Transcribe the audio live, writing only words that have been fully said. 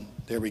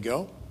There we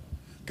go.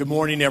 Good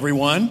morning,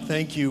 everyone.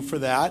 Thank you for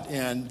that.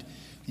 And,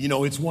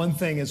 it's one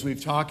thing as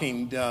we've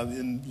talking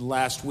in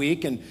last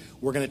week, and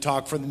we're going to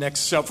talk for the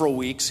next several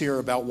weeks here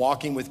about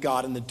walking with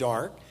God in the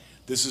dark.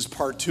 This is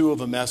part 2 of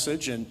a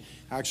message, and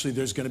actually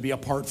there's going to be a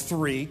part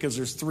 3 because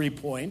there's 3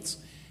 points.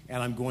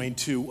 And I'm going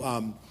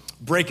to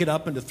break it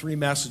up into 3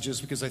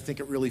 messages because I think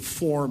it really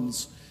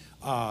forms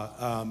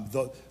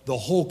the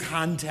whole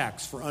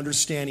context for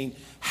understanding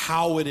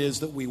how it is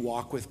that we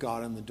walk with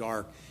God in the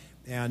dark.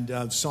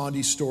 And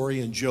Sandy's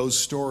story and Joe's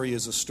story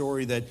is a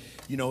story that,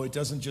 it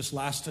doesn't just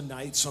last a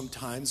night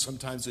sometimes.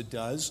 Sometimes it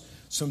does.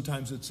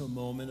 Sometimes it's a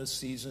moment, a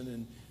season,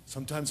 and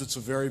sometimes it's a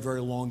very, very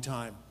long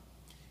time.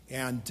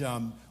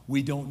 And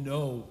we don't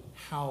know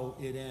how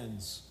it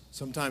ends.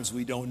 Sometimes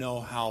we don't know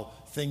how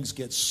things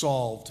get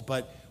solved.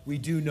 But we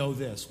do know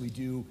this. We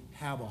do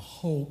have a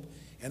hope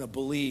and a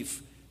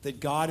belief that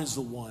God is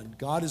the one.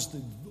 God is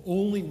the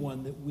only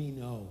one that we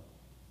know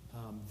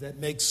that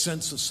makes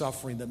sense of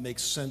suffering, that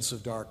makes sense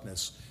of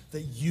darkness,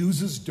 that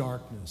uses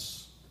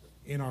darkness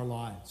in our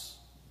lives.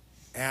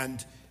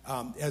 And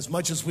as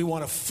much as we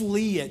want to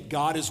flee it,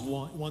 God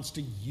wants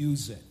to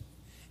use it.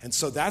 And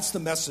so that's the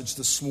message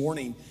this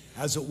morning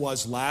as it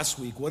was last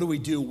week. What do we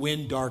do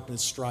when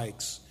darkness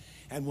strikes?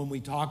 And when we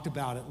talked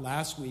about it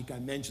last week, I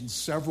mentioned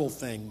several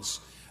things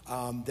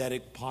that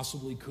it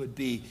possibly could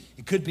be.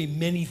 It could be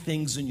many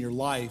things in your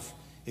life.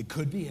 It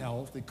could be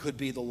health. It could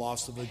be the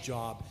loss of a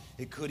job.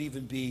 It could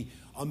even be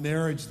a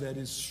marriage that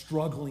is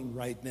struggling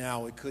right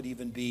now. It could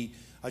even be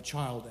a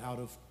child out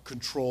of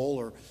control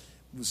or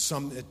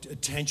some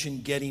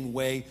attention getting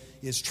way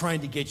is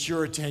trying to get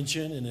your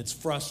attention and it's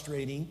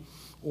frustrating.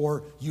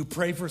 Or you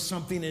pray for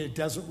something and it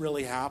doesn't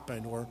really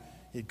happen. Or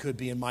it could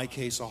be, in my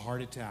case, a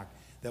heart attack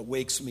that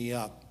wakes me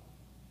up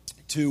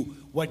to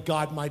what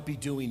God might be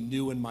doing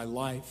new in my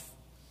life.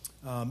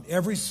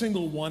 Every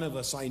single one of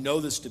us, I know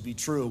this to be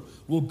true,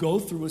 will go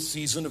through a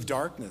season of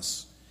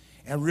darkness.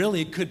 And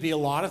really, it could be a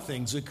lot of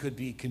things. It could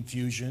be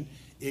confusion.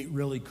 It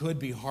really could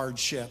be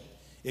hardship.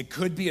 It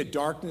could be a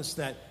darkness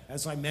that,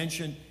 as I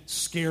mentioned,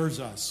 scares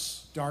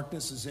us.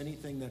 Darkness is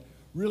anything that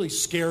really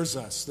scares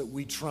us, that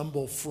we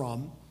tremble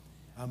from.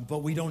 But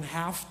we don't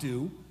have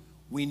to.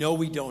 We know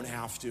we don't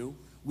have to.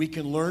 We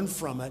can learn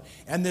from it.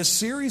 And this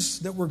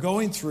series that we're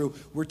going through,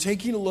 we're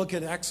taking a look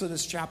at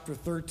Exodus chapter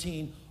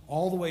 13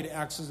 all the way to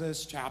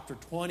Exodus chapter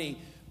 20,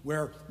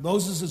 where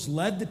Moses has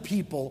led the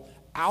people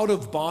out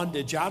of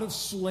bondage, out of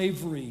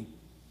slavery,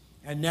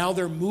 and now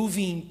they're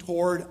moving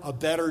toward a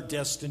better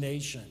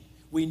destination.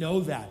 We know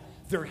that.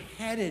 They're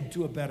headed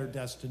to a better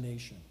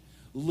destination.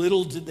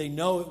 Little did they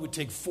know it would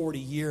take 40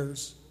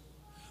 years.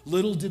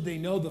 Little did they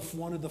know that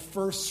one of the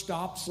first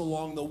stops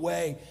along the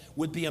way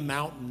would be a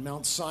mountain,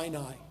 Mount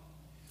Sinai.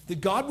 That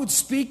God would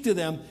speak to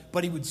them,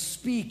 but he would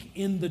speak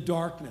in the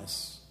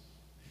darkness.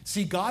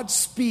 See, God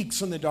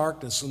speaks in the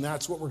darkness, and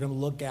that's what we're going to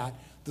look at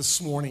this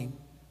morning.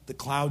 The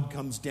cloud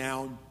comes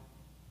down.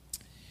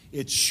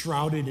 It's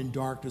shrouded in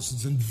darkness.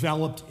 It's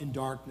enveloped in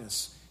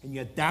darkness. And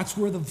yet that's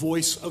where the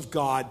voice of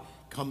God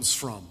comes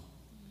from.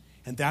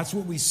 And that's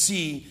what we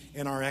see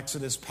in our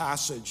Exodus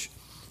passage.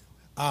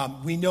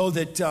 We know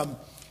that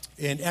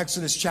in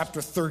Exodus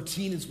chapter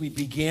 13, as we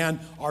began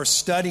our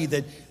study,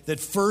 that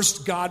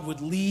first God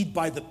would lead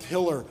by the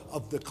pillar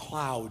of the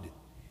cloud.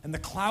 And the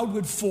cloud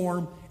would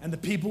form, and the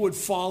people would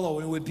follow,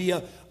 and it would be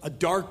a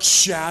dark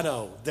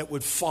shadow that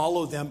would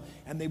follow them,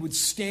 and they would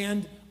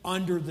stand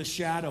under the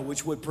shadow,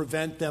 which would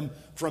prevent them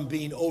from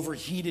being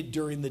overheated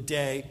during the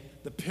day.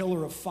 The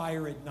pillar of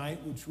fire at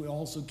night, which would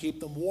also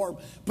keep them warm.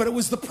 But it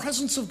was the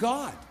presence of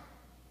God.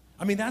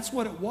 I mean, that's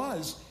what it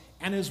was.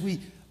 And as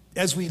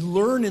we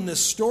learn in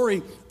this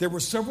story, there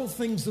were several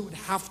things that would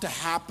have to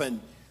happen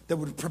that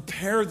would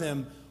prepare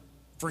them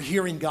for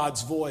hearing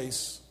God's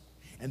voice.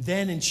 And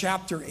then in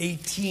chapter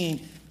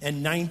 18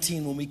 and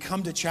 19, when we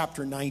come to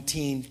chapter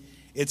 19,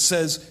 it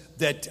says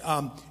that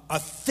a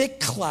thick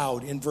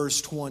cloud in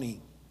verse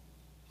 20,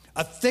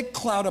 a thick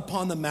cloud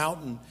upon the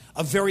mountain,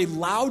 a very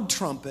loud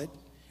trumpet,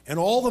 and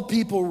all the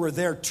people who were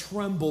there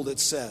trembled, it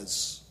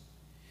says.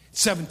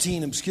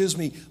 17,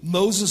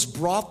 Moses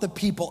brought the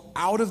people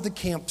out of the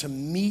camp to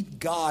meet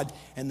God,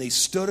 and they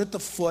stood at the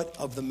foot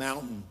of the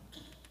mountain.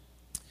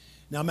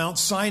 Now Mount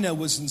Sinai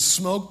was in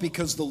smoke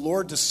because the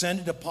Lord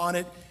descended upon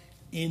it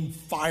in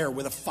fire,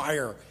 with a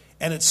fire.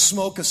 And its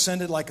smoke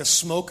ascended like a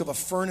smoke of a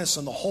furnace,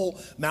 and the whole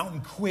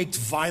mountain quaked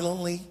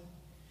violently.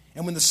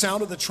 And when the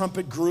sound of the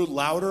trumpet grew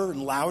louder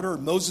and louder,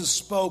 Moses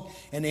spoke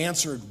and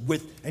answered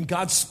and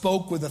God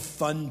spoke with a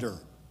thunder.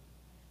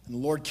 And the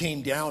Lord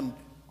came down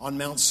on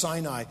Mount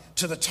Sinai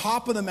to the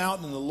top of the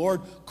mountain, and the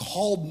Lord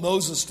called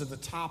Moses to the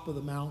top of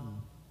the mountain.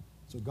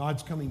 So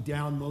God's coming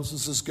down,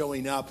 Moses is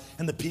going up,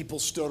 and the people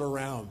stood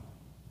around.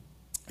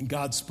 And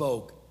God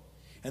spoke.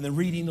 And then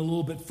reading a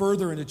little bit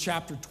further into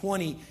chapter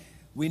 20,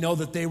 we know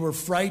that they were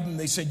frightened.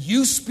 They said,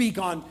 you speak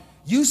on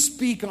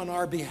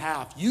our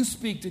behalf. You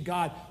speak to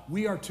God.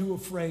 We are too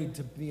afraid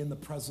to be in the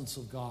presence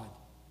of God.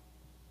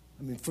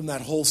 I mean, from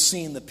that whole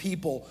scene, the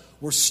people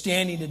were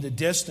standing in the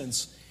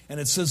distance. And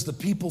it says the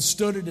people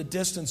stood at a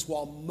distance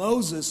while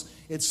Moses,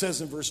 it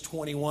says in verse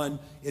 21,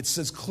 it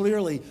says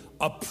clearly,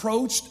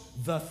 approached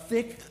the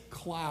thick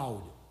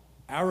cloud,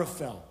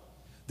 Araphel.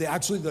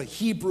 The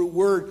Hebrew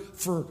word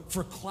for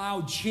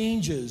cloud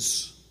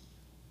changes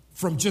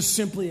from just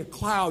simply a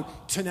cloud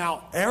to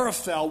now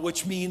Araphel,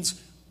 which means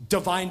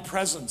divine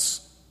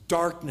presence,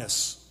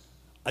 darkness.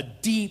 A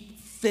deep,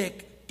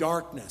 thick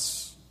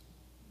darkness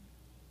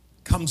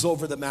comes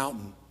over the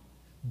mountain.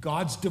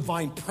 God's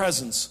divine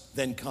presence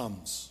then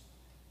comes.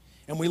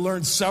 And we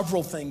learned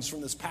several things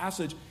from this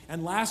passage.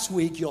 And last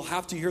week, you'll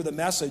have to hear the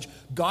message.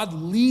 God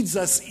leads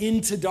us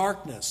into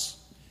darkness.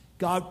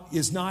 God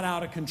is not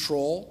out of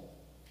control.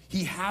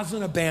 He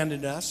hasn't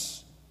abandoned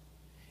us.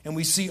 And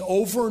we see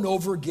over and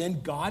over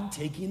again God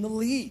taking the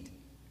lead.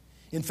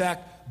 In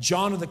fact,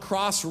 John of the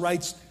Cross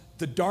writes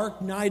The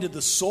Dark Night of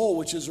the Soul,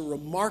 which is a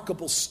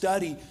remarkable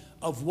study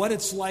of what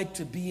it's like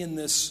to be in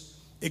this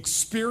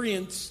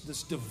experience,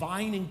 this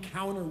divine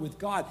encounter with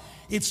God.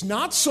 It's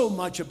not so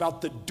much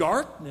about the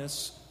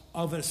darkness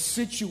of a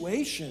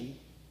situation,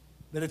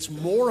 that it's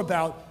more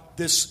about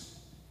this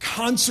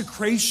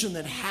consecration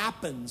that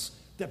happens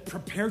that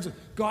prepares us.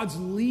 God's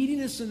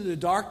leading us into the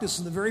darkness,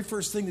 and the very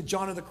first thing that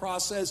John of the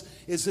Cross says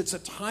is it's a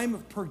time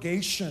of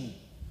purgation,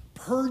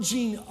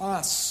 purging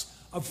us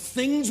of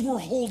things we're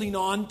holding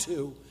on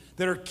to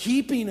that are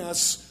keeping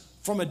us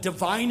from a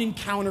divine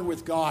encounter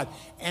with God.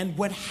 And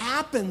what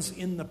happens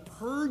in the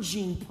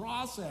purging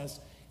process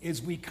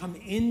is we come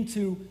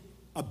into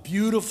a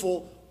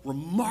beautiful,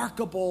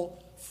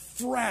 remarkable,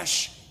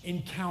 fresh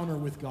encounter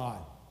with God.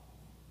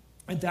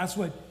 And that's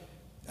what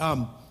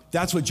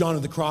John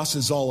of the Cross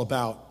is all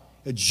about.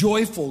 A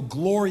joyful,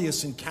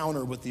 glorious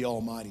encounter with the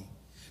Almighty.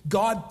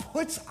 God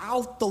puts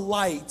out the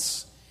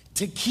lights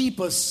to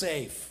keep us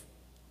safe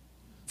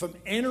from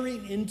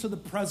entering into the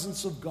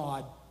presence of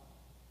God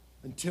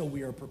until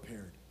we are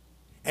prepared.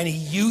 And he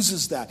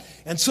uses that.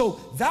 And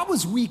so that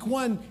was week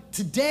 1.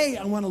 Today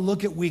I want to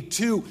look at week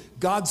 2.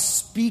 God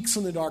speaks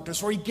in the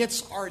darkness, or he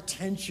gets our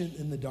attention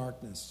in the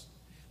darkness.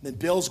 And then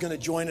Bill's going to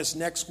join us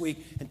next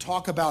week and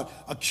talk about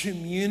a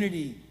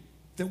community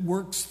that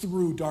works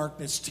through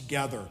darkness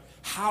together.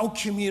 How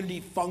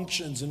community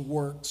functions and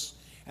works.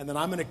 And then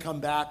I'm going to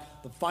come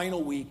back the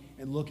final week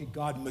and look at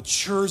God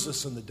matures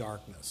us in the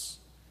darkness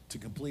to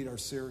complete our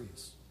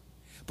series.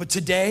 But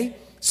today,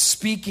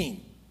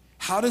 speaking.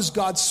 How does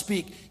God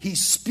speak? He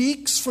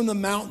speaks from the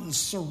mountains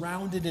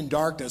surrounded in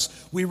darkness.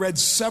 We read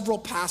several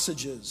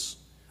passages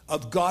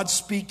of God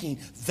speaking.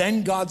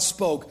 Then God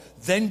spoke.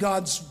 Then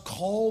God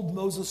called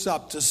Moses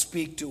up to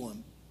speak to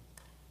him.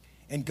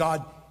 And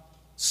God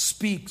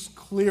speaks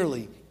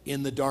clearly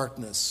in the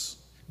darkness.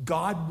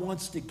 God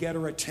wants to get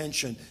our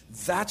attention.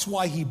 That's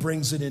why he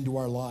brings it into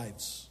our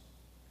lives.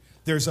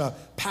 There's a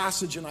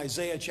passage in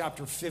Isaiah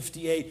chapter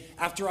 58.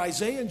 After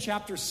Isaiah in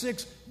chapter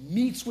 6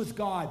 meets with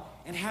God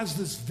and has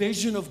this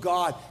vision of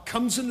God,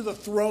 comes into the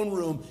throne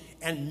room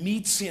and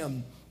meets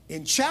him.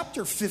 In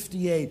chapter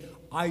 58,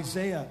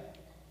 Isaiah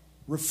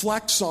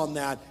reflects on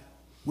that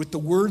with the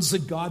words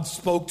that God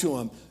spoke to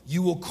him.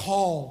 You will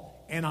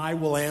call and I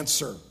will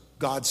answer,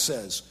 God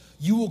says.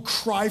 You will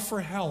cry for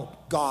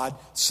help, God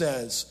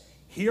says.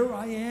 Here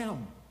I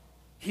am.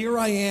 Here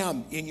I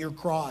am in your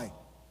cry.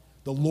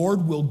 The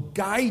Lord will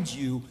guide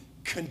you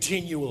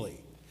continually.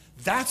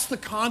 That's the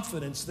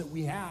confidence that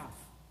we have.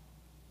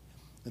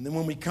 And then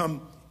when we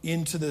come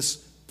into this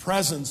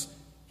presence,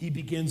 he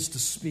begins to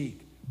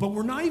speak. But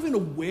we're not even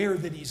aware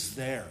that he's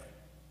there.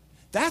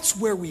 That's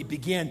where we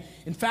begin.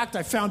 In fact,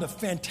 I found a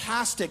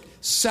fantastic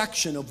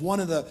section of one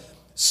of the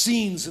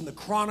scenes in the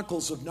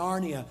Chronicles of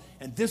Narnia,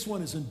 and this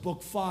one is in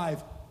book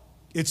 5.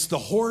 It's the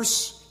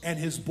horse and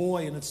his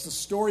boy, and it's the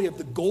story of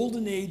the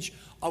golden age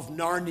of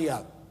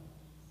Narnia.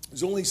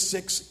 There's only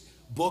 6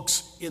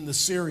 books in the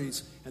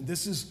series, and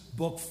this is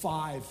book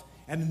 5.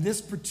 And in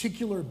this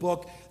particular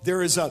book,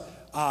 there's a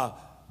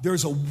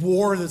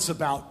war that's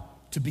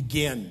about to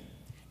begin.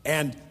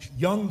 And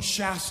young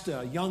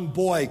Shasta, a young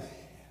boy,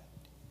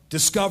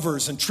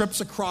 discovers and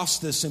trips across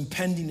this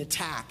impending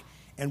attack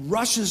and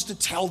rushes to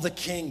tell the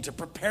king, to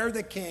prepare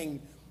the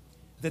king,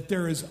 that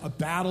there is a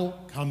battle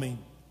coming.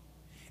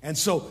 And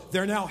so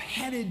they're now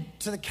headed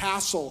to the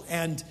castle,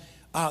 and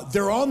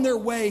they're on their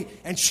way,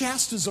 and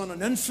Shasta's on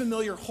an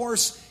unfamiliar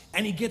horse,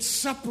 and he gets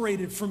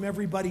separated from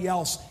everybody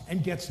else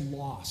and gets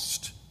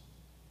lost.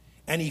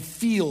 And he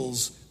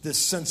feels this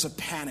sense of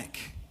panic.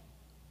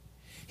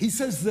 He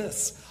says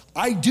this,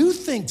 I do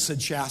think,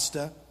 said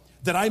Shasta,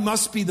 that I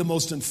must be the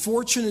most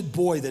unfortunate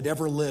boy that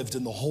ever lived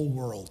in the whole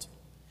world.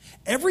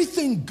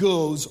 Everything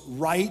goes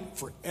right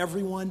for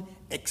everyone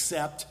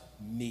except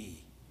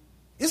me.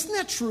 Isn't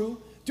that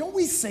true? Don't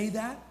we say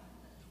that?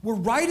 We're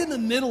right in the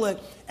middle of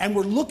it, and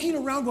we're looking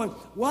around going,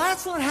 well,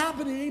 that's not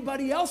happening to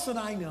anybody else that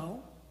I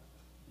know.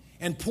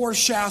 And poor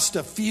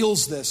Shasta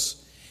feels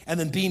this, and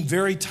then being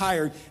very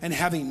tired and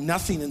having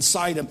nothing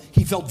inside him,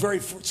 he felt very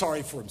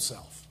sorry for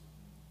himself.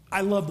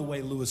 I love the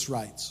way Lewis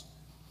writes.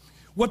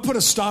 What put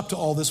a stop to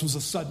all this was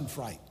a sudden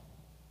fright.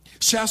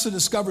 Shasta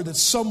discovered that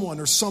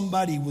someone or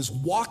somebody was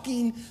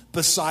walking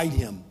beside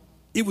him.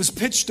 It was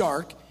pitch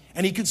dark,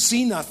 and he could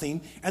see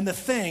nothing, and the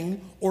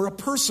thing or a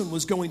person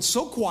was going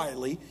so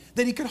quietly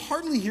that he could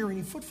hardly hear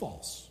any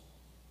footfalls.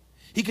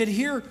 He could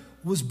hear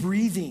was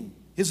breathing.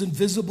 His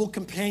invisible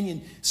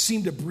companion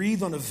seemed to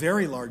breathe on a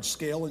very large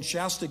scale, and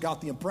Shasta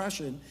got the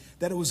impression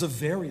that it was a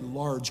very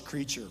large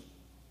creature.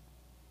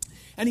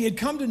 And he had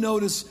come to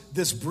notice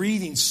this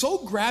breathing so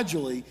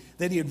gradually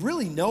that he had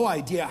really no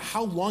idea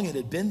how long it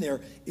had been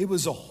there. It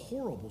was a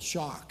horrible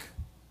shock.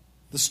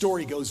 The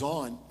story goes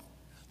on.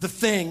 The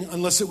thing,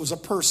 unless it was a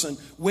person,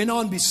 went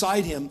on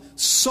beside him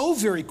so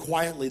very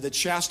quietly that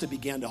Shasta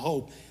began to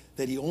hope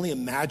that he only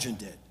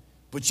imagined it.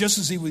 But just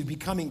as he was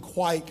becoming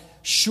quite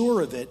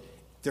sure of it,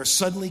 there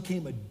suddenly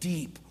came a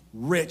deep,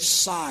 rich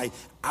sigh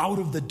out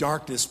of the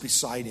darkness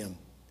beside him.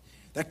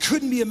 That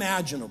couldn't be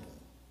imaginable.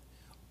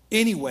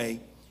 Anyway,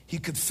 he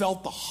could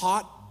felt the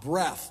hot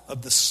breath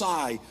of the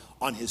sigh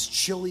on his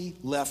chilly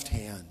left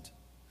hand.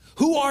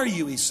 "Who are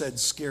you?" he said,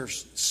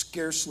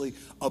 scarcely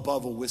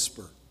above a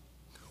whisper.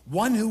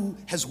 "One who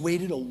has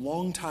waited a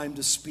long time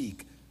to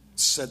speak,"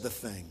 said the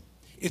thing.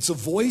 Its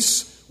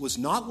voice was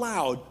not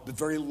loud, but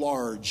very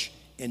large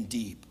and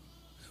deep.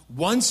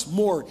 Once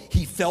more,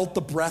 he felt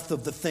the breath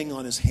of the thing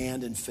on his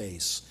hand and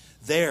face.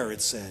 "There,"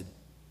 it said,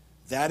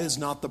 "that is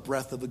not the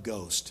breath of a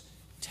ghost.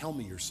 Tell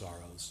me your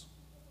sorrows."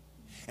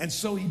 And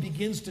so he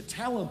begins to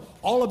tell him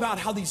all about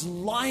how these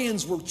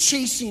lions were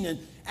chasing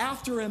and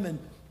after him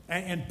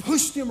and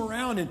pushed him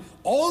around, and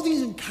all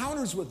these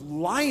encounters with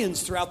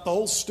lions throughout the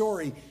whole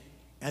story.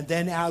 And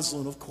then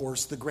Aslan, of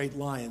course, the great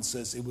lion,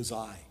 says, "It was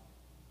I.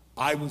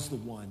 I was the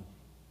one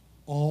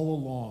all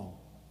along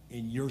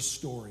in your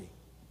story,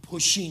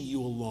 pushing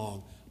you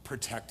along,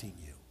 protecting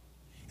you."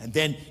 And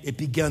then it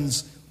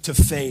begins to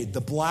fade,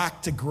 the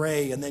black to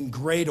gray, and then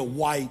gray to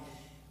white.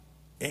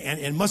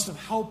 And it must have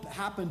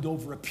happened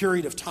over a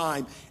period of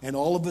time. And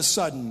all of a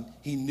sudden,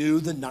 he knew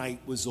the night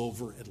was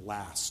over at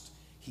last.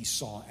 He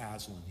saw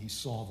Aslan. He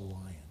saw the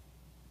lion.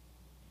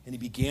 And he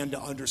began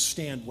to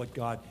understand what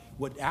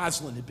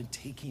Aslan had been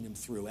taking him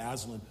through.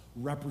 Aslan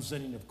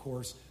representing, of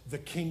course, the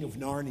king of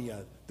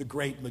Narnia, the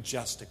great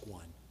majestic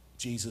one,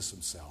 Jesus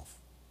himself.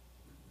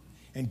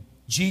 And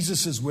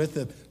Jesus is with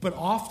him. But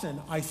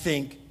often, I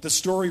think, the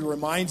story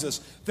reminds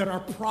us that our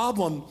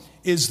problem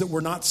is that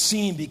we're not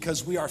seen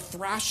because we are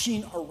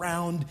thrashing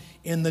around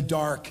in the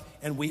dark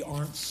and we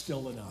aren't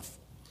still enough.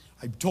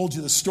 I told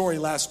you the story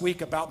last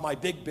week about my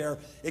Big Bear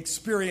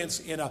experience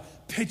in a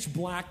pitch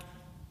black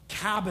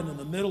cabin in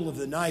the middle of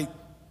the night.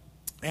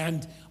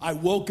 And I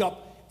woke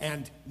up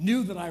and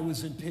knew that I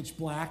was in pitch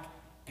black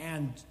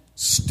and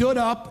stood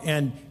up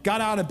and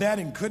got out of bed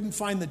and couldn't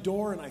find the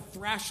door. And I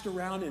thrashed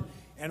around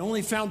and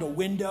only found a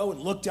window and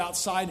looked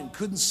outside and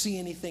couldn't see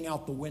anything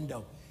out the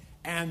window.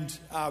 And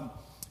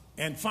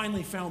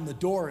finally found the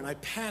door, and I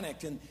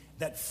panicked, and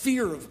that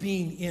fear of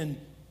being in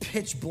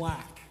pitch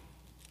black.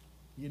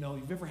 You know,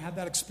 you've ever had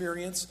that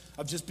experience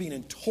of just being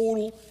in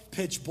total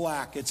pitch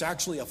black? It's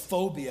actually a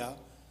phobia,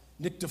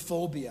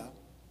 nyctophobia,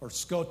 or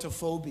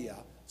scotophobia.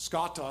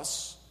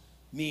 Skotos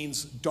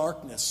means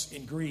darkness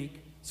in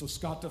Greek. So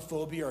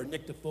scotophobia or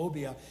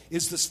nyctophobia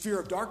is this fear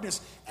of darkness.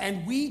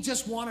 And we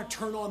just want to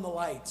turn on the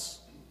lights.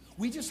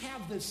 We just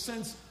have this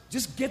sense,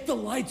 just get the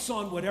lights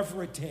on,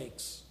 whatever it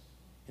takes.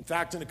 In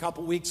fact, in a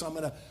couple weeks, I'm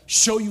going to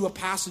show you a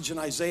passage in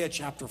Isaiah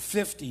chapter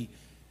 50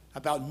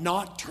 about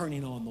not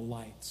turning on the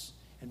lights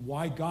and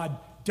why God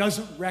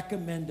doesn't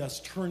recommend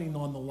us turning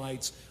on the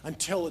lights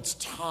until it's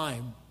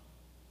time.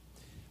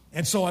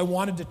 And so I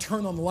wanted to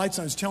turn on the lights.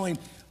 I was telling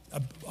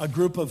a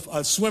group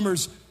of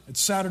swimmers at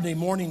Saturday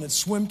morning at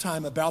swim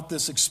time about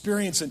this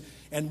experience,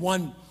 and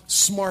one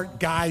smart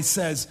guy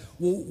says,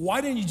 "Well,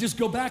 why didn't you just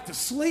go back to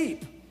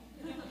sleep?"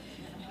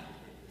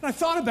 And I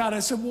thought about it. I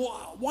said,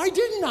 "Well, why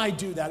didn't I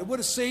do that? It would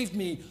have saved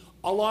me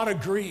a lot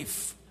of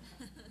grief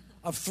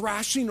of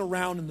thrashing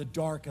around in the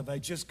dark if I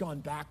just gone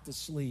back to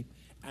sleep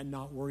and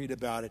not worried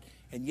about it."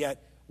 And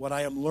yet, what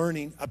I am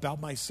learning about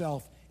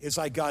myself is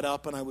I got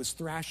up and I was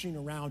thrashing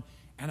around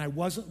and I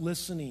wasn't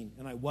listening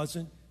and I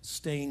wasn't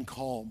staying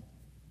calm.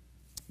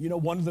 You know,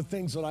 one of the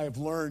things that I have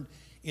learned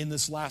in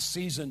this last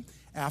season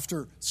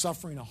after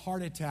suffering a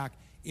heart attack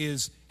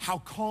is how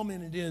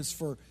common it is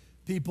for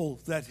people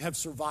that have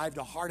survived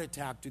a heart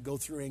attack to go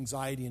through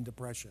anxiety and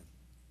depression.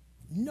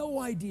 No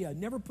idea,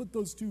 never put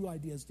those two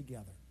ideas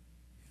together.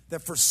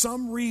 That for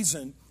some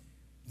reason,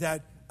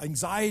 that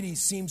anxiety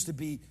seems to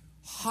be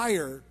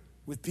higher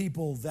with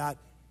people that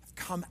have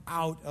come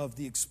out of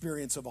the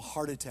experience of a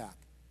heart attack.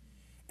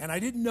 And I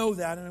didn't know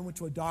that, and I went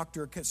to a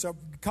doctor,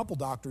 a couple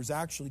doctors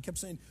actually, kept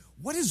saying,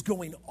 "What is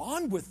going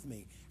on with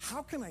me?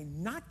 How can I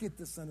not get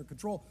this under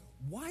control?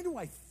 Why do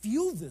I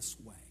feel this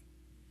way?"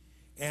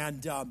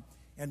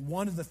 And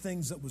one of the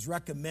things that was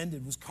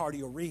recommended was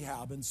cardio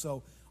rehab. And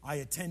so I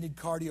attended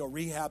cardio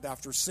rehab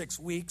after 6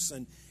 weeks,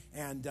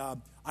 and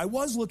I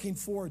was looking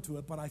forward to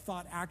it, but I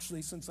thought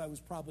actually, since I was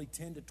probably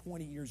 10 to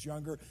 20 years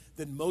younger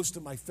than most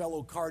of my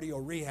fellow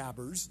cardio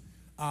rehabbers,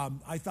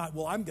 I thought,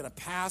 well, I'm going to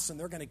pass and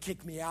they're going to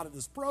kick me out of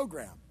this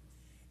program.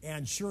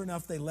 And sure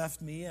enough, they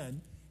left me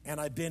in. And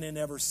I've been in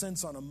ever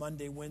since on a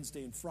Monday,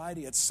 Wednesday, and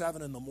Friday at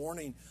 7 in the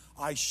morning.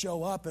 I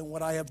show up, and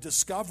what I have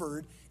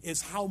discovered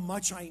is how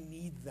much I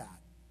need that.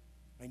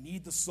 I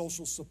need the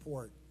social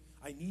support.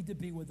 I need to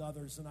be with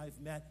others, and I've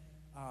met,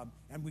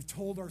 and we've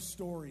told our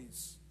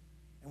stories,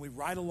 and we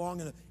ride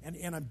along,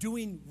 and I'm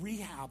doing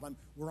rehab.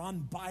 We're on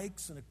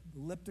bikes and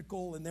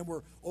elliptical, and then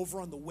we're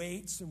over on the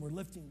weights, and we're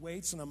lifting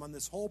weights, and I'm on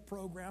this whole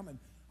program, and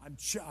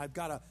I've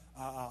got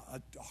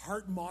a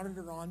heart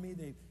monitor on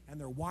me, and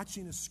they're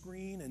watching a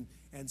screen,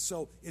 and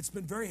so it's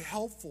been very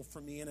helpful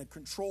for me in a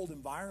controlled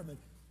environment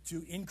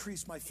to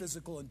increase my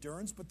physical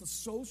endurance, but the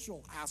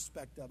social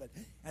aspect of it.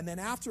 And then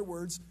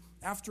afterwards,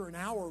 after an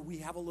hour, we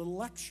have a little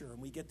lecture,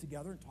 and we get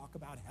together and talk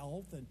about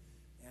health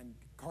and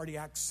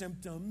cardiac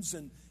symptoms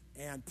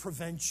and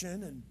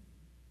prevention and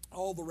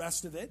all the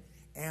rest of it.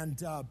 And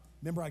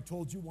remember, I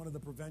told you one of the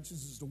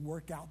preventions is to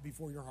work out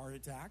before your heart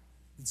attack.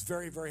 It's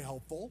very, very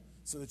helpful.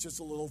 So it's just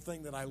a little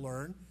thing that I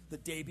learned the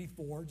day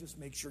before. Just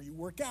make sure you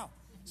work out.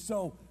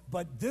 So,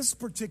 but this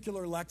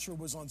particular lecture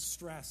was on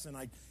stress, and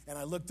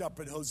I looked up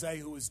at Jose,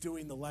 who was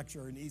doing the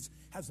lecture, and he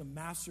has a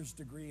master's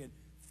degree in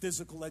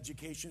physical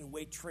education and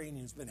weight training.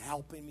 He's been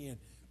helping me and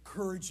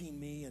encouraging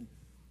me,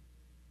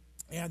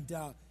 and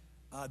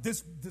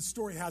this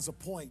story has a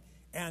point.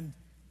 And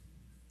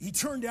he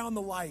turned down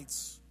the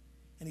lights,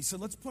 and he said,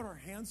 "Let's put our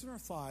hands on our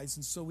thighs."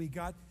 And so we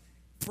got.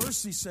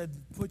 First, he said,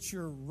 put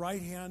your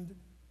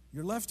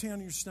left hand on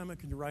your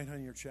stomach and your right hand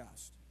on your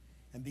chest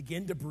and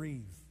begin to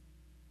breathe.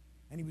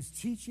 And he was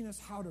teaching us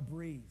how to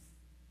breathe.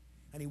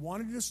 And he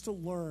wanted us to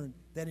learn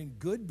that in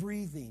good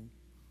breathing,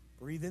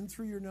 breathe in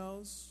through your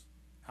nose,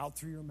 out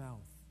through your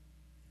mouth.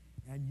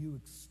 And you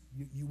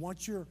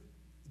want your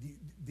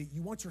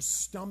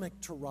stomach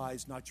to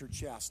rise, not your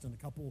chest. And a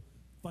couple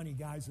funny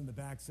guys in the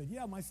back said,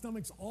 "Yeah, my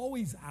stomach's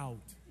always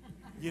out,"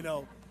 you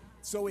know.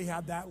 So we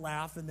had that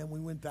laugh, and then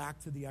we went back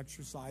to the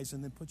exercise,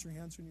 and then put your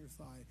hands on your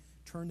thigh,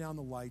 turn down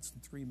the lights.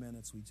 In 3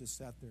 minutes, we just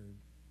sat there,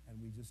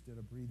 and we just did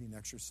a breathing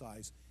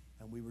exercise,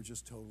 and we were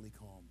just totally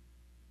calm.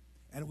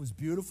 And it was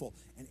beautiful,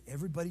 and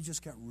everybody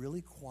just got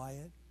really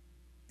quiet,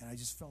 and I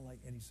just felt like,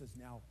 and he says,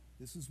 "Now,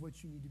 this is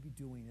what you need to be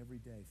doing every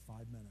day,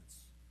 5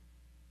 minutes.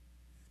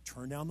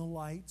 Turn down the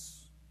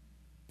lights,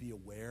 be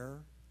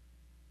aware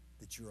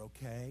that you're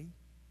okay."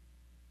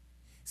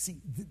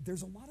 See,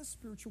 there's a lot of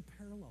spiritual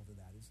parallel to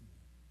that, isn't there?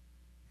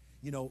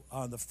 You know,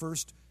 on the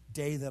first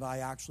day that I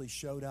actually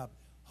showed up,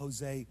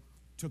 Jose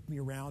took me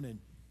around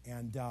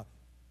and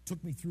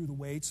took me through the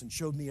weights and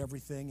showed me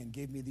everything and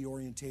gave me the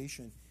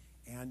orientation.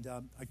 And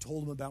I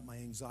told him about my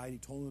anxiety,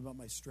 told him about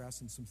my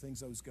stress and some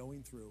things I was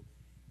going through.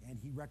 And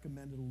he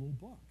recommended a little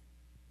book.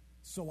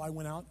 So I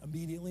went out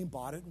immediately and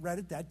bought it and read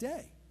it that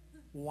day.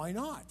 Well, why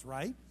not,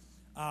 right?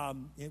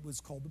 It was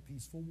called The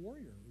Peaceful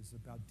Warrior. It was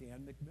about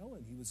Dan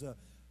McMillan. He was a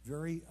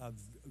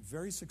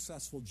very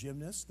successful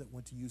gymnast that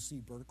went to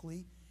UC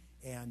Berkeley.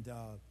 And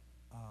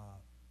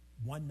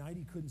one night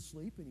he couldn't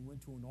sleep, and he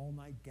went to an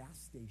all-night gas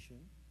station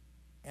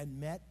and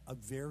met a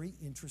very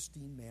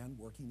interesting man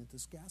working at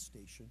this gas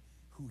station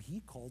who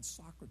he called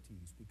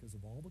Socrates because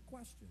of all the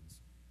questions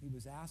he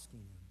was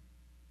asking him.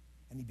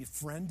 And he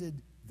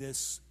befriended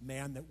this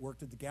man that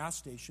worked at the gas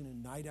station,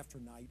 and night after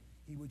night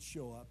he would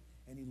show up,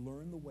 and he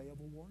learned the way of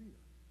a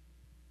warrior,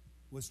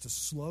 was to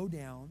slow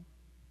down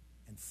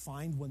and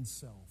find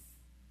oneself.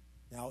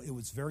 Now, it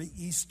was very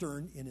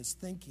Eastern in his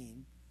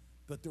thinking,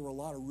 but there were a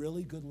lot of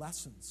really good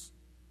lessons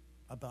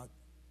about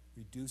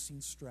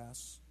reducing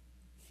stress,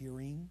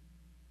 hearing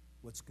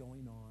what's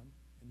going on,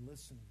 and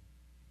listening.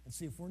 And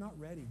see, if we're not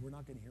ready, we're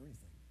not going to hear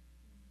anything.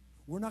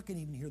 We're not going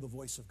to even hear the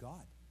voice of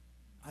God.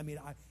 I mean,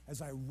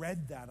 as I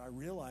read that, I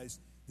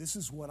realized this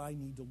is what I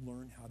need to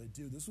learn how to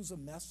do. This was a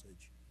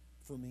message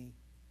for me.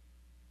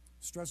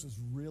 Stress has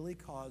really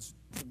caused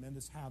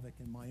tremendous havoc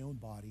in my own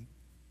body,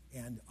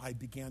 and I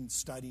began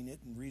studying it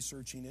and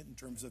researching it in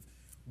terms of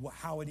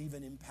how it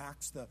even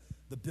impacts the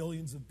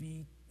billions of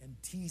B and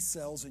T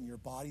cells in your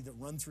body that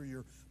run through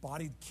your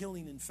body,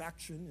 killing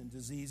infection and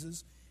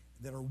diseases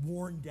that are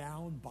worn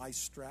down by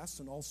stress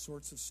and all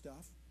sorts of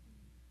stuff.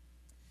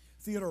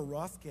 Theodore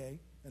Roethke,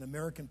 an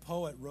American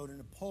poet, wrote in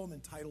a poem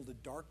entitled A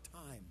Dark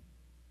Time.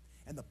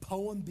 And the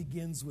poem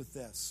begins with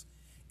this: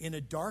 "In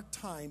a dark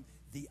time,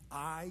 the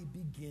eye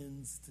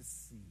begins to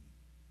see."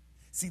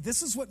 See,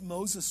 this is what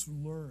Moses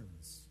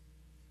learns.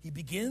 He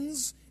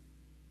begins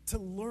to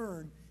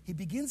learn, he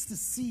begins to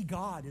see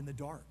God in the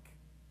dark.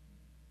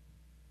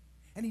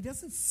 And he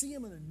doesn't see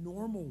him in a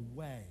normal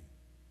way.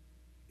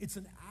 It's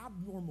an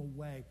abnormal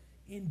way.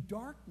 In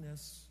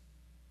darkness,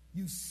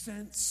 you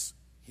sense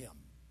him.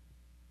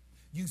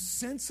 You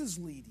sense his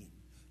leading.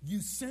 You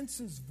sense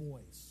his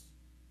voice.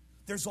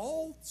 There's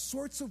all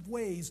sorts of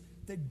ways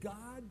that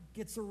God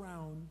gets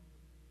around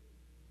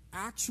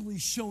actually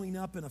showing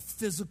up in a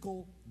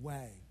physical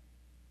way.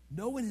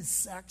 No one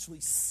has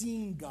actually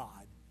seen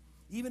God.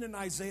 Even in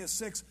Isaiah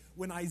 6,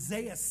 when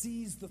Isaiah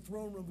sees the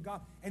throne room of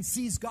God and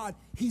sees God,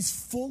 he's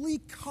fully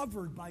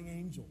covered by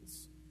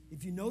angels.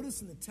 If you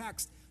notice in the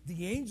text,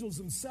 the angels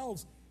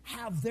themselves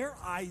have their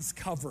eyes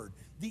covered.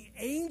 The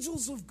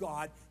angels of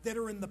God that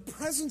are in the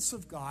presence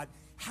of God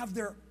have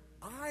their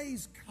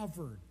eyes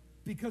covered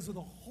because of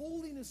the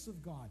holiness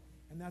of God.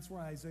 And that's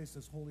why Isaiah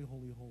says, holy,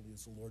 holy, holy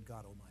is the Lord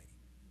God Almighty.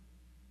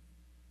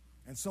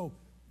 And so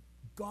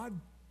God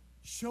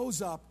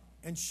shows up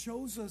and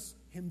shows us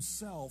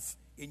himself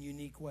in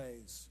unique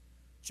ways.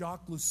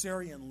 Jacques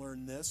Lucerian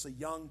learned this, a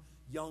young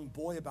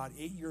boy about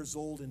 8 years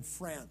old in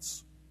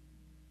France.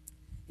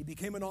 He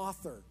became an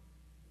author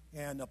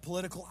and a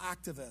political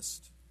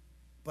activist.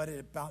 But at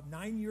about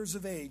 9 years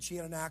of age, he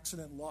had an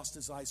accident and lost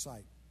his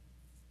eyesight.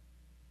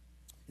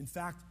 In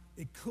fact,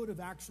 it could have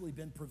actually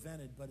been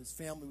prevented, but his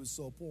family was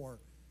so poor,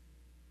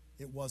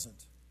 it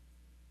wasn't.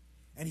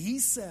 And he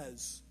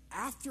says,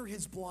 after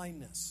his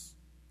blindness,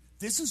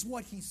 this is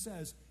what he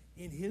says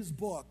in his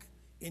book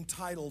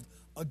entitled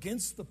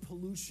Against the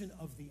Pollution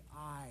of the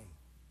Eye.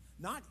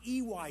 Not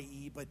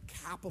EYE, but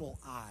capital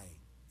I,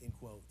 in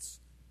quotes.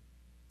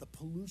 The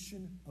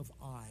pollution of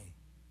eye.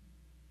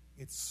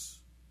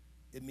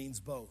 It means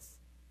both.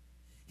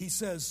 He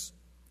says,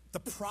 the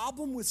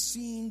problem with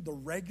seeing the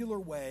regular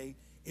way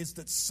is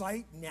that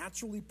sight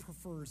naturally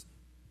prefers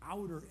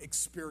outer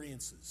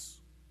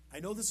experiences. I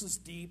know this is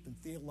deep and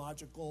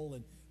theological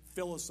and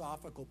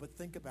philosophical, but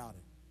think about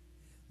it.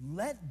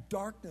 Let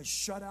darkness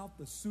shut out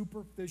the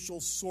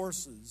superficial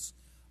sources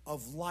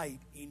of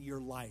light in your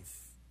life.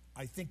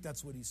 I think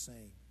that's what he's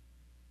saying.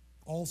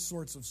 All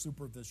sorts of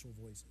superficial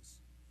voices.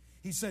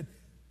 He said,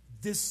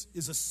 this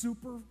is a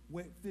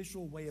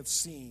superficial way of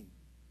seeing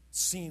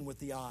with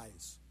the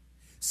eyes.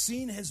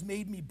 Seeing has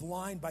made me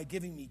blind by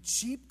giving me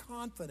cheap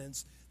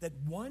confidence that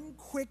one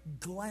quick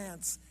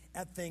glance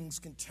at things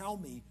can tell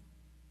me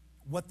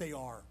what they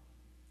are.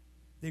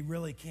 They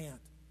really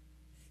can't.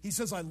 He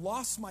says, I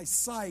lost my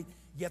sight,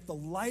 yet the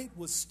light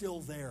was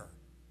still there.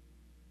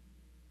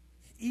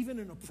 Even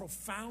in a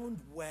profound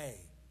way.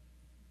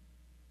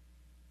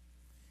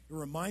 It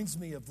reminds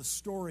me of the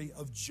story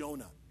of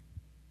Jonah.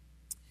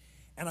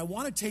 And I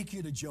want to take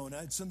you to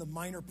Jonah. It's in the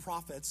Minor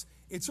Prophets.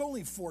 It's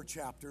only 4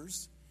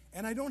 chapters.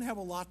 And I don't have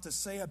a lot to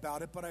say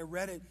about it, but I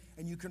read it,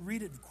 and you can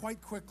read it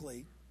quite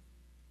quickly.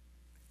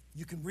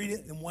 You can read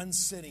it in one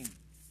sitting.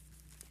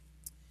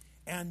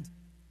 And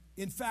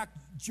in fact,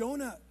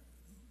 Jonah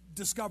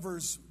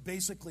discovers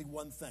basically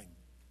one thing.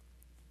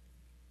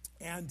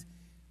 And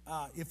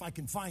if I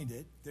can find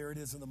it, there it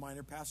is in the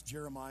Minor, past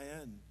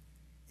Jeremiah,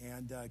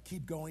 and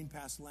keep going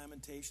past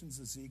Lamentations,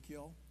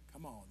 Ezekiel.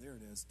 Come on, there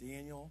it is,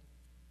 Daniel.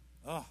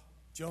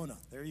 Jonah,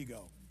 there you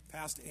go.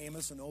 Past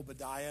Amos and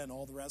Obadiah and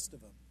all the rest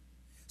of them.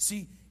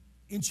 See,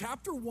 in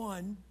chapter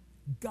 1,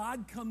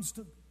 God comes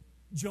to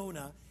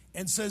Jonah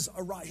and says,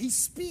 arise. He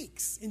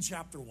speaks in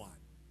chapter 1.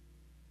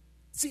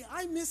 See,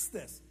 I missed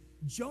this.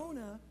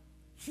 Jonah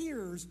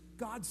hears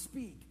God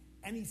speak,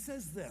 and he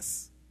says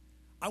this,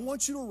 I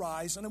want you to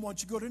arise, and I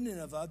want you to go to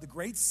Nineveh, the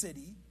great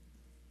city,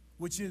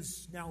 which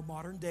is now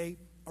modern-day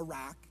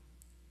Iraq,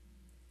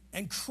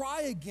 and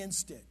cry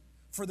against it,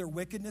 for their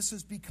wickedness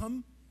has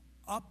become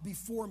up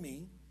before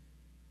me,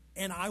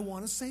 and I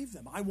want to save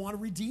them. I want to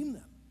redeem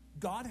them.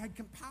 God had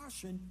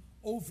compassion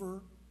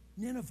over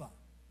Nineveh.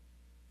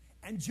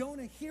 And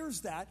Jonah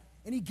hears that,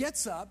 and he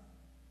gets up,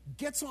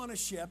 gets on a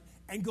ship,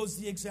 and goes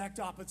the exact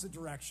opposite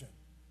direction.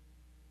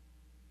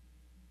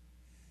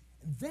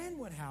 And then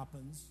what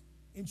happens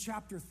in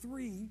chapter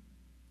 3,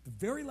 the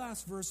very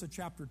last verse of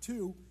chapter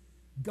 2,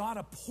 God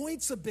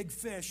appoints a big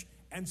fish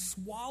and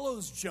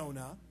swallows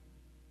Jonah.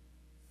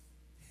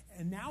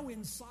 And now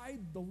inside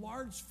the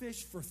large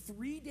fish for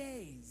 3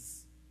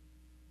 days,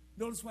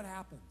 notice what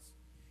happens.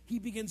 He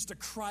begins to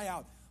cry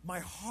out, my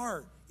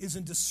heart is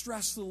in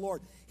distress to the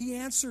Lord. He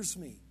answers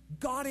me.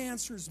 God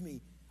answers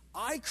me.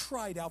 I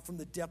cried out from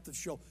the depth of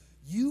Sheol.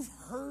 You've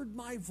heard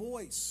my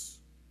voice.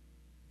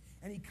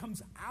 And he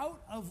comes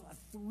out of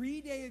a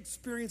 3-day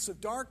experience of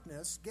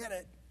darkness, get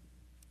it?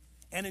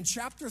 And in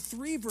chapter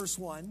 3, verse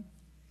 1,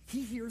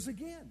 he hears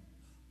again,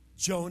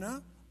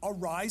 Jonah,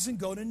 arise and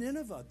go to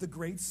Nineveh, the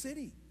great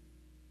city.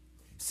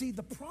 See,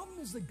 the problem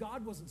is that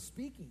God wasn't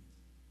speaking.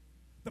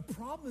 The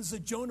problem is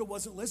that Jonah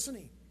wasn't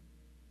listening.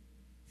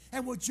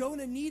 And what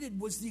Jonah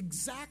needed was the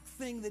exact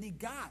thing that he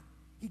got.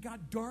 He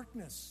got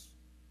darkness.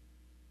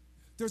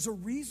 There's a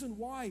reason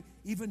why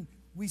even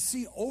we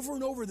see over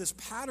and over this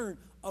pattern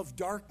of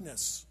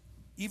darkness.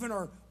 Even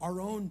our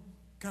own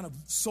kind of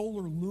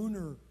solar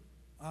lunar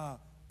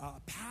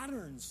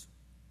patterns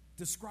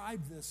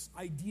describe this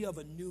idea of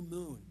a new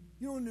moon.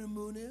 You know what a new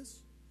moon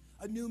is?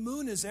 A new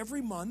moon is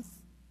every month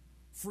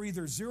for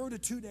either 0 to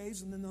 2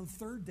 days, and then on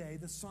the 3rd day,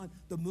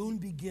 the moon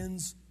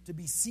begins to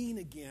be seen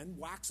again,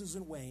 waxes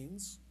and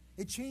wanes.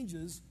 It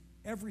changes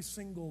every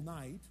single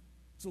night.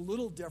 It's a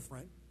little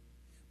different.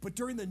 But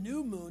during the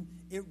new moon,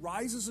 it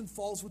rises and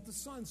falls with the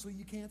sun, so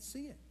you can't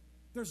see it.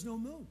 There's no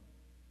moon.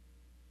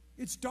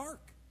 It's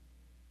dark.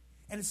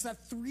 And it's that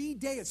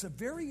 3-day, it's a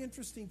very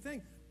interesting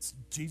thing.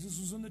 Jesus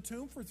was in the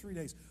tomb for 3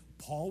 days.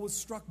 Paul was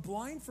struck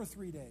blind for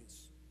 3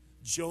 days.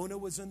 Jonah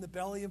was in the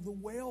belly of the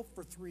whale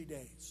for 3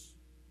 days.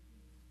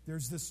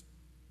 There's this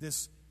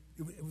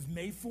it was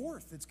May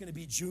 4th. It's going to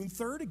be June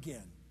 3rd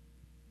again.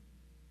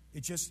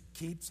 It just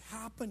keeps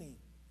happening.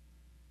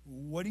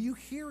 What are you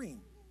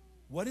hearing?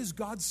 What is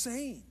God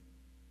saying?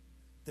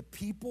 The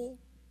people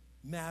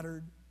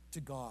mattered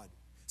to God.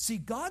 See,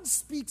 God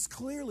speaks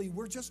clearly.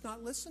 We're just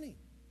not listening.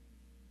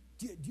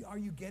 Are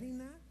you getting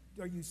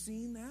that? Are you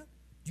seeing that?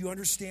 Do you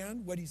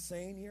understand what he's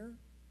saying here?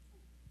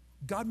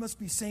 God must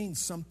be saying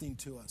something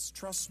to us.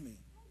 Trust me.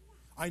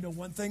 I know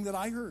one thing that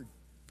I heard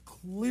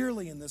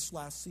clearly in this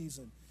last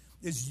season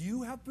is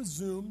you have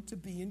presumed to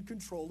be in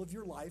control of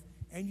your life,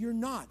 and you're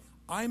not.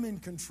 I'm in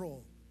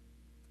control.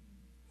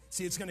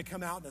 See, it's going to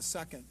come out in a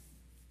second.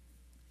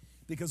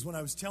 Because when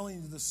I was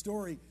telling you the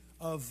story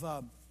of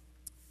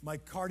my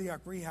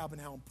cardiac rehab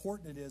and how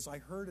important it is, I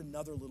heard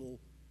another little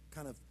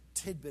kind of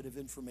tidbit of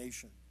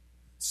information.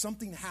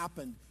 Something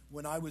happened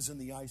when I was in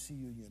the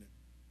ICU unit.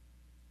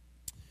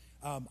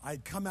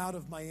 I'd come out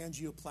of my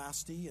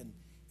angioplasty,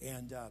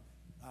 and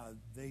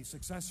they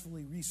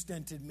successfully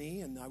restented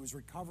me, and I was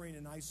recovering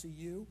in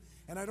ICU.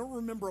 And I don't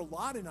remember a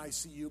lot in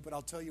ICU, but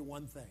I'll tell you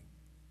one thing.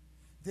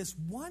 This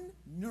one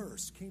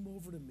nurse came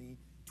over to me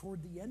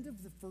toward the end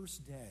of the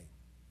first day.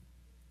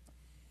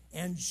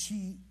 And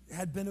she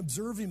had been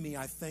observing me,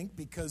 I think,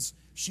 because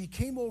she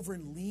came over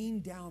and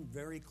leaned down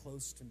very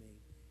close to me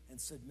and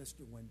said,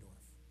 Mr.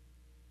 Wendorf,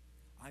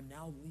 I'm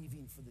now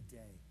leaving for the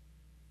day,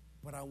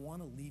 but I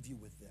want to leave you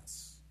with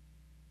this.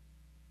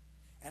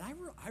 And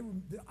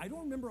I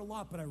don't remember a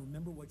lot, but I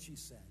remember what she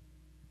said.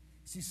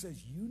 She says,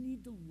 you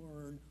need to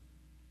learn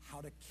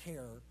how to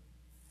care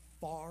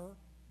far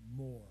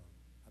more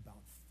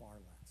about far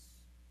less.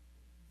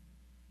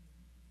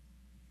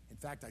 In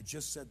fact, I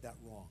just said that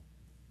wrong.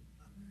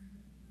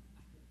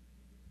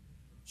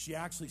 She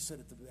actually said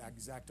it the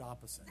exact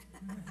opposite.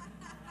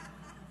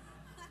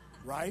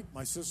 Right?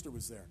 My sister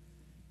was there.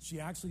 She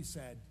actually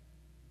said,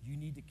 you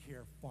need to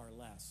care far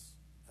less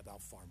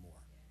about far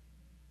more.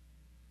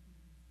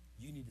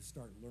 You need to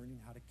start learning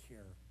how to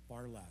care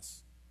far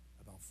less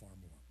about far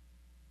more.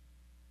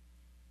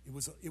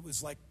 It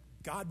was like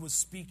God was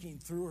speaking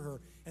through her.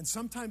 And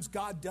sometimes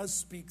God does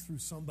speak through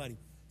somebody.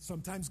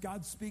 Sometimes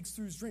God speaks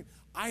through his dream.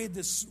 I had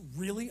this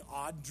really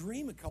odd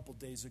dream a couple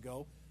days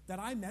ago that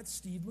I met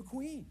Steve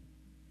McQueen.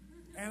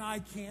 And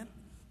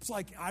it's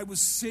like I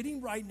was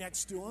sitting right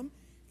next to him,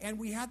 and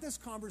we had this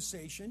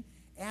conversation,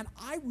 and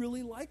I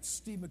really liked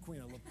Steve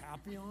McQueen. I loved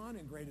Papillon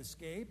and Great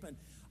Escape, and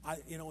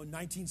in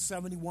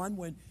 1971,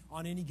 when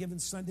On Any Given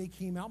Sunday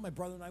came out, my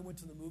brother and I went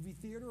to the movie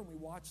theater, and we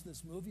watched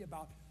this movie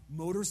about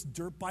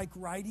dirt bike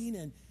riding,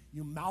 and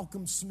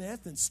Malcolm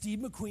Smith, and Steve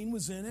McQueen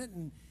was in it,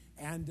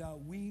 and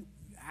we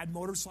had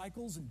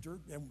motorcycles and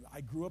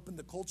I grew up in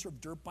the culture of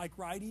dirt bike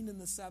riding in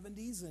the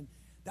 70s, and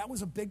that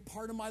was a big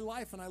part of my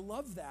life, and I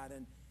love that.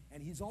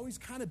 And he's always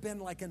kind of been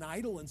like an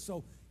idol. And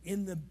so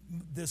in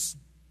this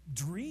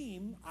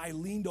dream, I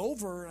leaned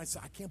over, and I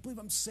said, I can't believe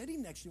I'm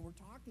sitting next to you. We're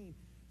talking.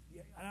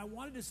 And I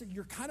wanted to say,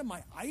 you're kind of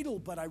my idol,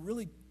 but I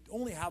really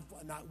only have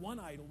not one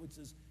idol, which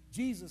is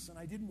Jesus, and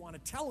I didn't want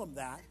to tell him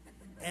that.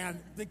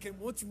 And thinking,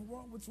 what's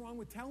wrong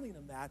with telling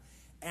him that?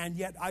 And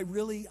yet I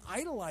really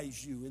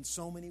idolize you in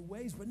so many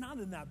ways, but not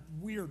in that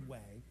weird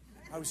way,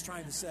 I was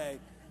trying to say.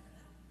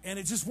 And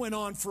it just went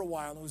on for a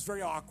while, and it was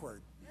very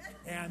awkward.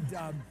 And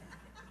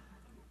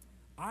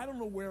I don't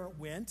know where it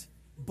went,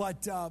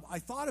 but I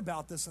thought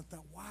about this. I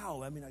thought,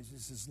 wow,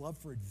 his love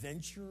for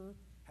adventure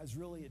has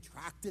really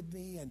attracted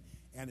me,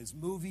 and his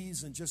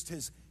movies, and just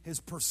his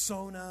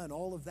persona and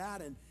all of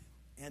that.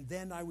 And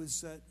then I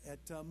was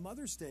at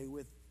Mother's Day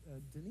with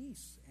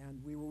Denise,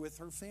 and we were with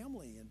her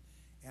family,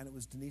 and it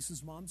was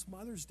Denise's mom's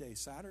Mother's Day,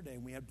 Saturday,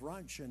 and we had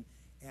brunch, and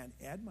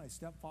Ed, my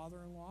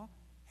stepfather-in-law,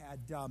 had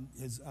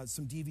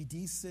some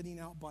DVDs sitting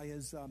out by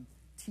his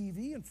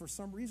TV, and for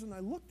some reason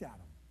I looked at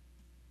them.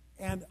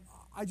 And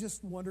I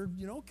just wondered,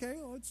 okay,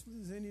 it's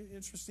any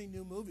interesting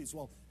new movies.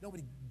 Well,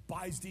 nobody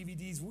buys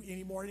DVDs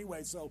anymore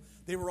anyway, so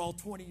they were all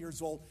 20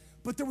 years old.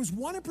 But there was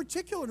one in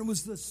particular, and it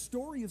was the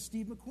story of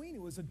Steve McQueen.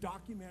 It was a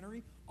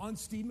documentary on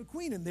Steve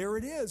McQueen, and there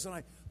it is. And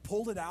I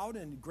pulled it out,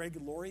 and Greg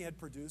and Laurie had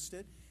produced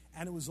it,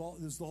 and it was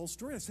the whole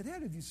story. I said,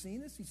 Ed, have you seen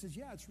this? He says,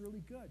 yeah, it's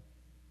really good.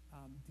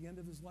 At the end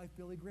of his life,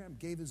 Billy Graham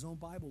gave his own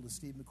Bible to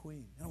Steve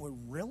McQueen. And I went,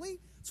 really?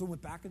 So I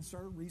went back and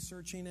started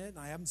researching it, and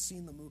I haven't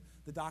seen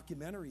the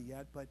documentary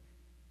yet, but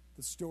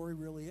the story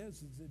really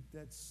is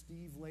that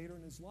Steve later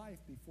in his life,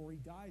 before he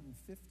died in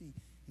 50,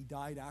 he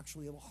died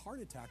actually of a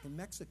heart attack in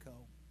Mexico.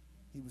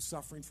 He was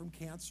suffering from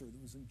cancer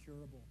that was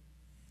incurable.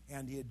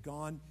 And he had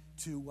gone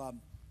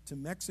to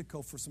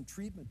Mexico for some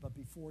treatment, but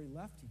before he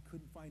left, he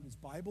couldn't find his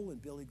Bible,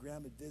 and Billy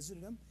Graham had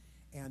visited him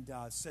and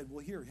said,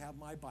 well, here, have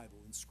my Bible,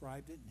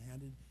 inscribed it, and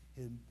handed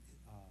him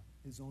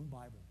his own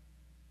Bible.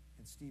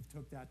 And Steve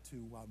took that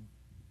to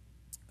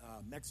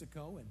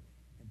Mexico and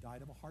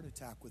died of a heart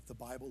attack with the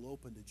Bible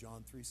open to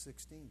John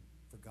 3:16.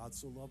 For God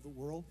so loved the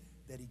world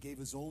that he gave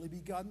his only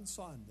begotten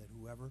Son, that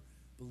whoever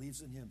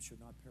believes in him should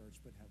not perish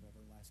but have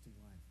everlasting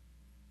life.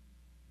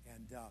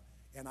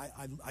 And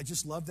I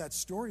just love that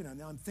story. And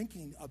now I'm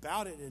thinking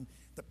about it and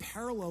the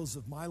parallels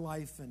of my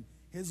life and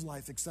his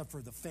life, except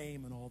for the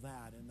fame and all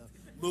that, and the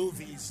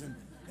movies and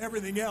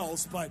everything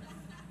else. But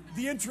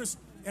the interest,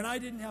 and I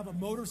didn't have a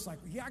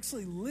motorcycle. He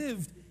actually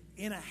lived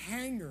in a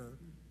hangar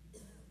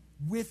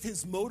with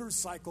his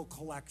motorcycle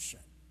collection,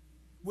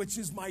 which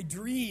is my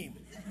dream,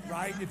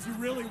 right? If you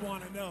really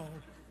want to know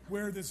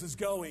where this is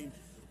going,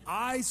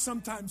 I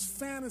sometimes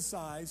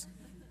fantasize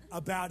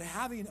about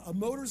having a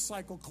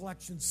motorcycle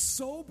collection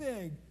so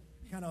big,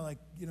 kind of like,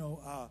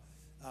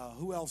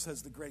 who else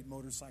has the great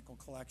motorcycle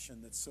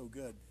collection that's so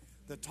good?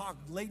 The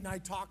late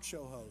night talk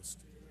show host.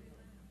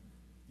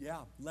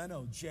 Yeah,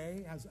 Leno.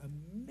 Jay has an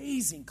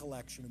amazing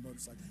collection of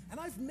motorcycles. And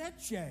I've met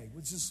Jay,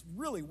 which is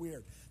really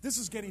weird. This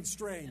is getting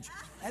strange.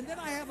 And then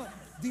I have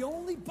the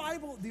only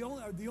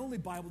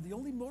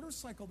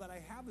motorcycle that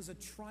I have is a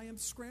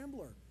Triumph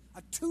Scrambler,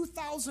 a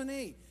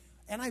 2008.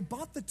 And I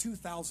bought the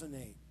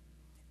 2008,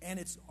 and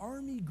it's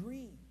army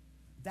green.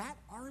 That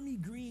army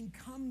green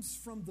comes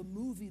from the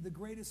movie The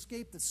Great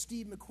Escape that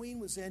Steve McQueen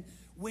was in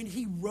when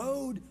he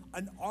rode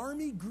an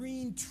army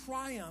green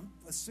Triumph,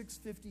 a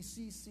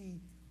 650cc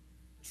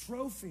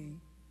trophy,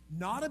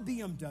 not a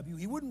BMW.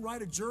 He wouldn't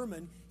ride a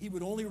German. He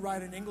would only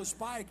ride an English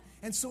bike.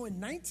 And so in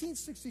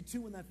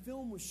 1962, when that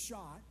film was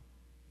shot,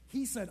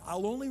 he said,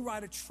 I'll only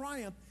ride a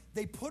Triumph.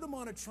 They put him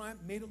on a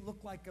Triumph, made it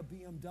look like a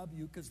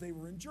BMW because they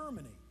were in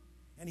Germany.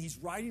 And he's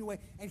riding away.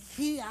 And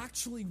he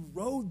actually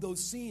rode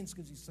those scenes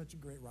because he's such a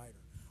great rider.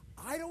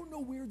 I don't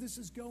know where this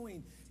is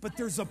going, but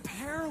there's a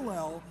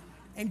parallel.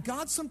 And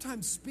God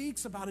sometimes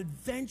speaks about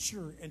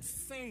adventure and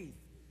faith.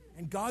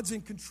 And God's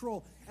in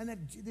control. And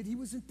that he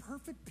was in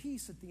perfect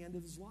peace at the end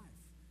of his life.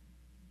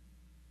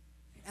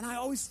 And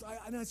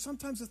I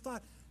sometimes have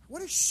thought,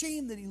 what a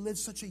shame that he lived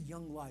such a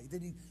young life,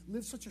 that he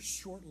lived such a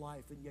short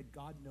life, and yet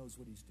God knows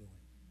what he's doing.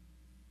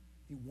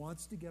 He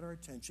wants to get our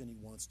attention. He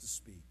wants to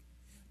speak.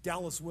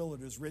 Dallas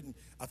Willard has written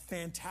a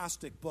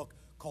fantastic book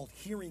called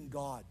Hearing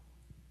God.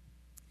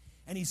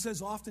 And he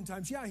says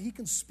oftentimes, he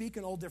can speak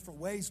in all different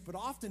ways, but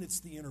often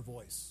it's the inner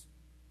voice.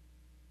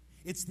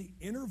 It's the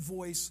inner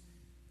voice,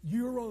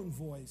 your own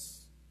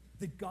voice,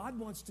 that God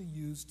wants to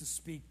use to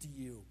speak to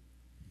you.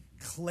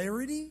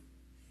 Clarity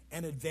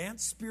and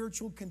advanced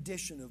spiritual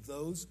condition of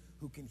those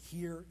who can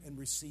hear and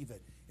receive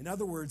it. In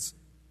other words,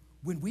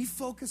 when we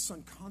focus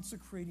on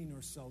consecrating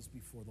ourselves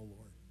before the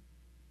Lord,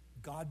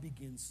 God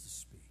begins to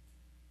speak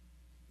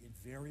in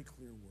very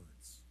clear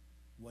words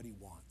what he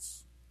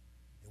wants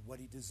and what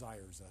he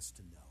desires us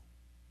to know.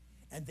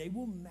 And they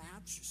will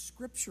match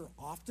Scripture.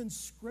 Often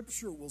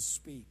Scripture will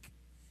speak.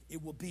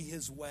 It will be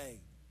his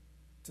way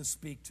to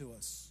speak to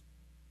us.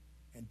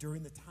 And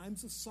during the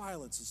times of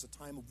silence, it's a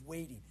time of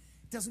waiting.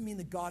 It doesn't mean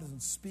that God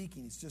isn't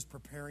speaking. He's just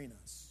preparing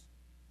us.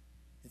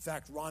 In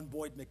fact, Ron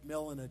Boyd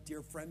McMillan, a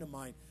dear friend of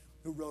mine,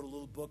 who wrote a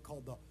little book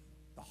called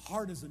The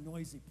Heart is a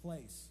Noisy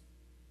Place.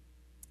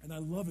 And I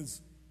love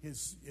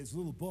his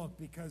little book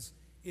because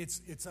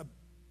it's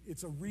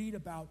a read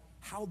about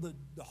how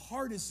the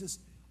heart is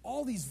just,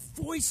 all these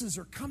voices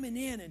are coming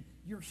in, and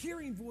you're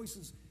hearing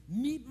voices,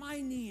 meet my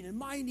need,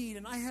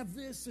 and I have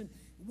this, and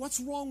what's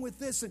wrong with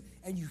this?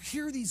 And you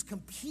hear these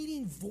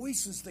competing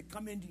voices that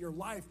come into your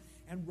life.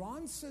 And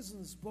Ron says in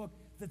this book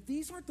that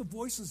these aren't the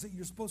voices that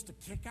you're supposed to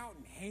kick out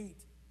and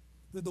hate.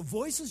 They're the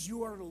voices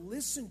you are to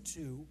listen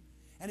to.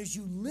 And as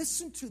you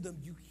listen to them,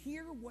 you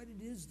hear what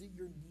it is that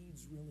your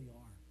needs really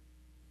are.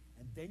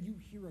 And then you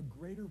hear a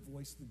greater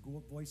voice, the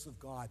voice of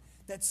God,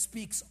 that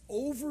speaks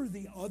over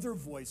the other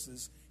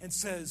voices and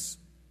says,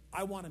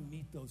 I want to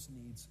meet those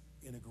needs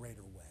in a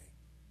greater way.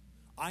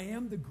 I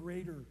am the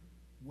greater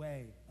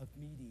way of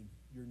meeting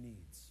your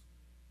needs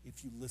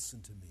if you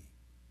listen to me.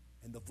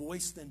 And the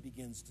voice then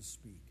begins to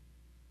speak.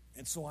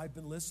 And so I've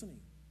been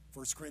listening.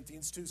 1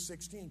 Corinthians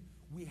 2:16,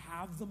 we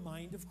have the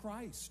mind of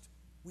Christ.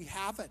 We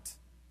have it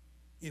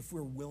if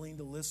we're willing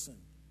to listen.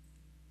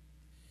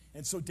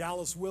 And so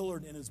Dallas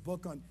Willard, in his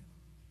book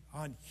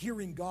on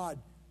hearing God,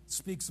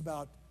 speaks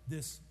about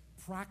this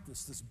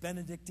practice, this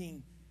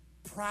Benedictine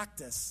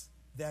practice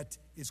that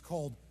is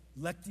called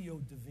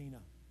Lectio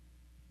Divina.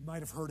 You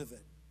might have heard of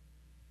it.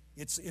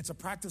 It's a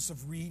practice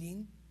of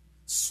reading,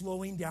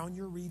 slowing down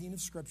your reading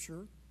of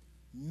Scripture,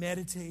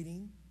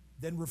 meditating,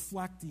 then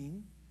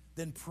reflecting,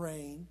 then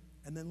praying,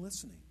 and then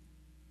listening.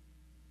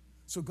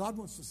 So God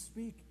wants to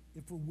speak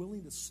if we're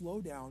willing to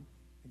slow down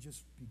and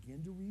just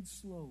begin to read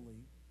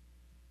slowly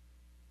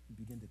and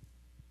begin to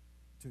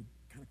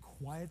kind of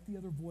quiet the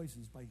other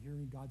voices by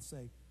hearing God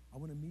say, I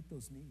want to meet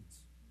those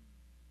needs.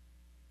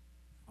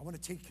 I want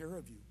to take care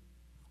of you.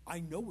 I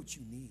know what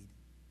you need.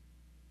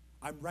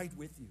 I'm right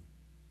with you.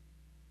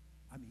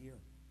 I'm here.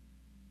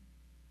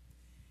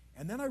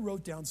 And then I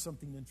wrote down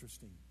something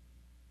interesting.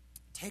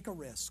 Take a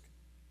risk.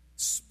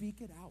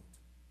 Speak it out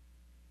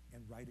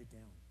and write it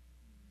down.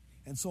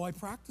 And so I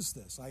practice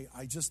this.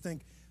 I just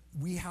think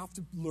we have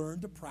to learn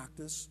to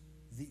practice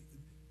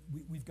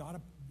we've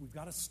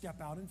got to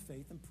step out in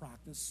faith and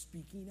practice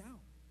speaking out.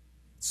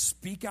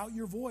 Speak out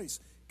your voice.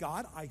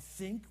 God, I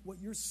think what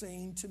you're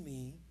saying to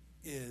me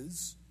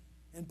is,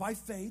 and by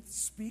faith,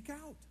 speak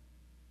out.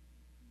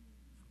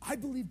 I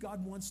believe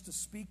God wants to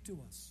speak to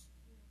us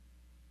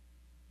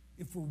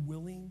if we're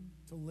willing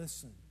to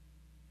listen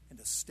and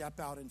to step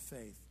out in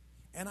faith.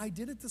 And I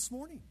did it this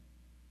morning.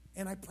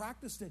 And I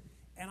practiced it.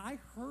 And I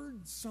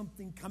heard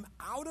something come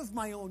out of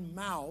my own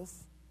mouth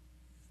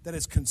that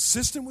is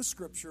consistent with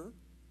Scripture,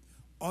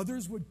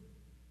 others would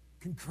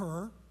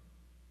concur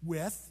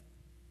with,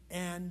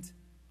 and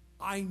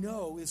I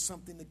know is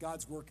something that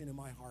God's working in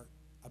my heart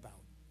about.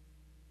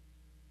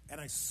 And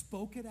I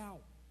spoke it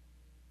out.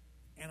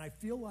 And I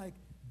feel like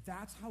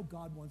that's how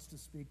God wants to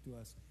speak to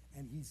us.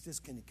 And he's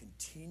just going to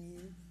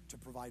continue to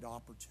provide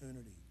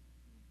opportunity.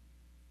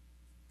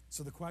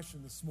 So the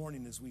question this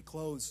morning as we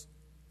close,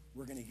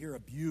 we're going to hear a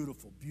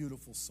beautiful,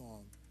 beautiful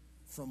song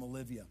from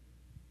Olivia.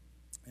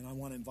 And I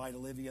want to invite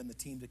Olivia and the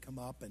team to come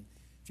up, and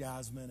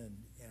Jasmine,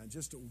 and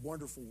just a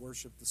wonderful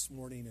worship this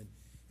morning.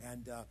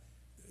 And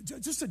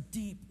just a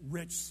deep,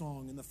 rich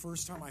song. And the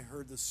first time I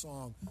heard this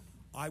song,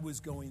 I was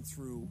going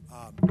through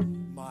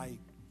my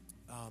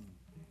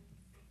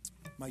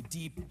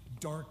deep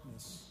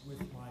darkness with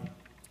my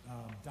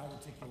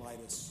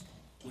diverticulitis,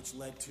 which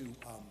led to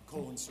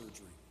colon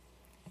surgery.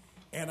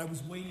 And I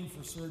was waiting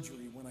for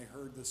surgery when I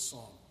heard this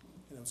song.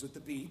 And I was at the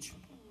beach.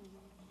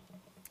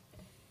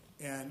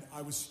 And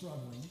I was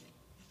struggling.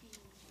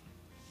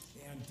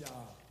 And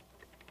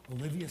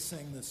Olivia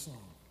sang this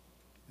song.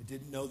 I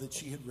didn't know that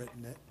she had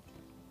written it,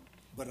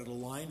 but it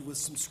aligned with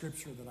some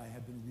scripture that I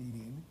had been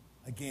reading.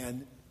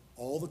 Again,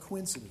 all the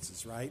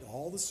coincidences, right?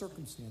 All the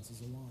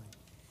circumstances aligned.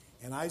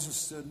 And I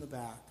just stood in the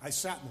back. I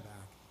sat in the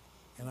back,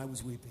 and I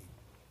was weeping.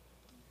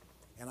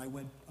 And I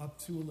went up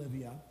to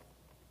Olivia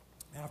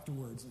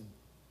afterwards, and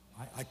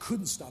I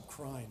couldn't stop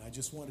crying. I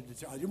just wanted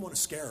to I didn't want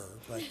to scare her,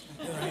 but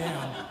here I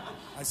am.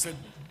 I said,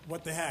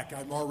 what the heck?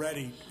 I'm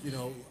already,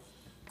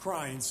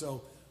 crying.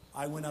 So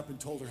I went up and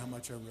told her how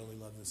much I really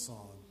love this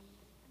song.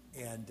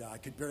 And I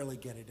could barely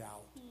get it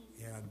out.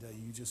 And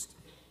you just...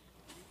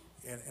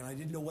 And I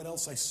didn't know what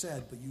else I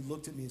said, but you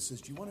looked at me and says,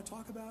 do you want to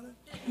talk about it?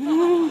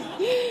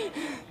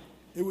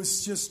 It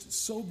was just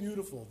so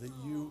beautiful that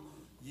you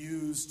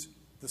used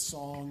the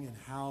song and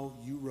how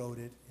you wrote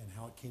it and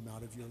how it came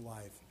out of your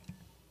life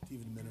to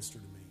even minister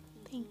to me.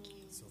 Thank you.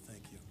 So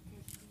thank you.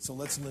 So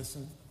let's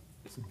listen.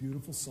 It's a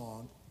beautiful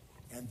song.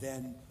 And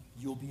then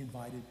you'll be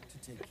invited to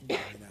take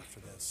communion after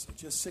this. So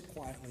just sit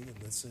quietly and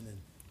listen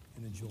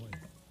and enjoy.